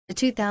The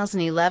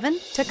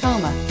 2011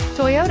 Tacoma.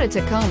 Toyota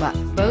Tacoma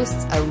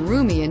boasts a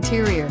roomy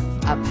interior,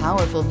 a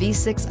powerful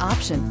V6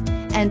 option,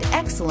 and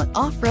excellent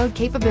off-road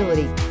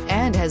capability,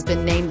 and has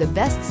been named the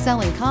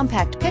best-selling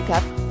compact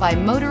pickup by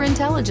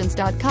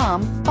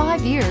MotorIntelligence.com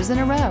 5 years in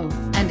a row,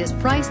 and is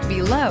priced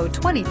below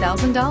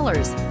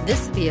 $20,000.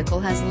 This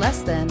vehicle has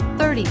less than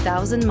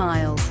 30,000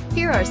 miles.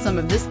 Here are some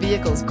of this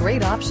vehicle's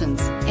great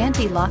options: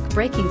 anti-lock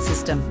braking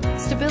system,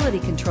 stability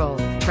control,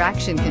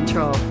 traction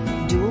control,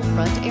 dual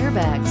front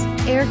airbags,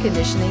 air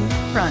conditioning,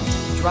 front,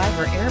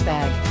 driver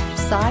airbag,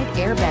 side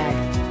airbag,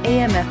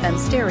 AM/FM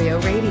stereo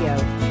radio,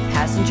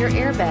 passenger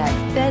airbag,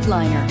 bed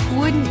liner.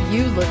 Wouldn't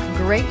you look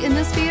great in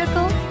this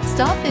vehicle?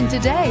 Stop in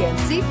today and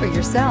see for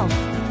yourself.